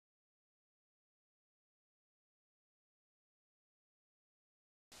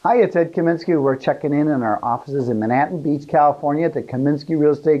Hi, it's Ed Kaminsky. We're checking in our offices in Manhattan Beach, California at the Kaminsky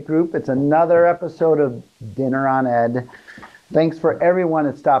Real Estate Group. It's another episode of Dinner on Ed. Thanks for everyone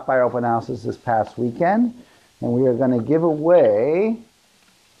that stopped by our open houses this past weekend. And we are going to give away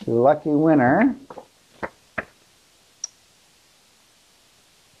the lucky winner. I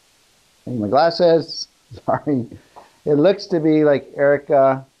need my glasses. Sorry. It looks to be like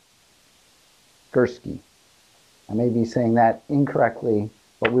Erica Gursky. I may be saying that incorrectly,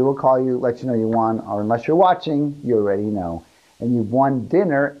 but we will call you, let you know you won, or unless you're watching, you already know. And you've won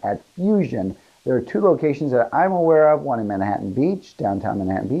dinner at Fusion. There are two locations that I'm aware of, one in Manhattan Beach, downtown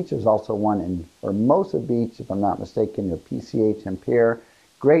Manhattan Beach. There's also one in Hermosa Beach, if I'm not mistaken, near PCH and Pier.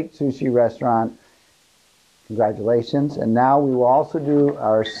 Great sushi restaurant. Congratulations. And now we will also do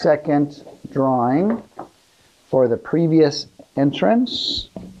our second drawing for the previous entrance.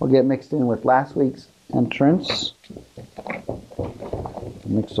 We'll get mixed in with last week's entrance.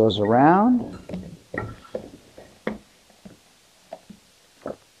 Mix those around.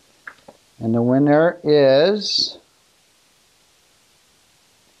 And the winner is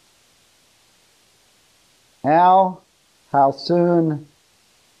Halsoon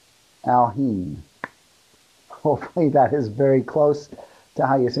Alheen. Hopefully that is very close to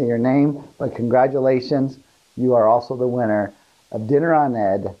how you say your name, but congratulations. You are also the winner of Dinner on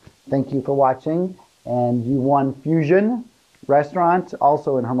Ed. Thank you for watching. And you won Fusion Restaurant,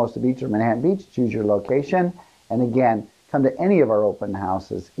 also in Hermosa Beach or Manhattan Beach. Choose your location. And again, come to any of our open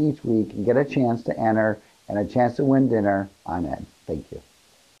houses each week and get a chance to enter and a chance to win dinner on Ed. Thank you.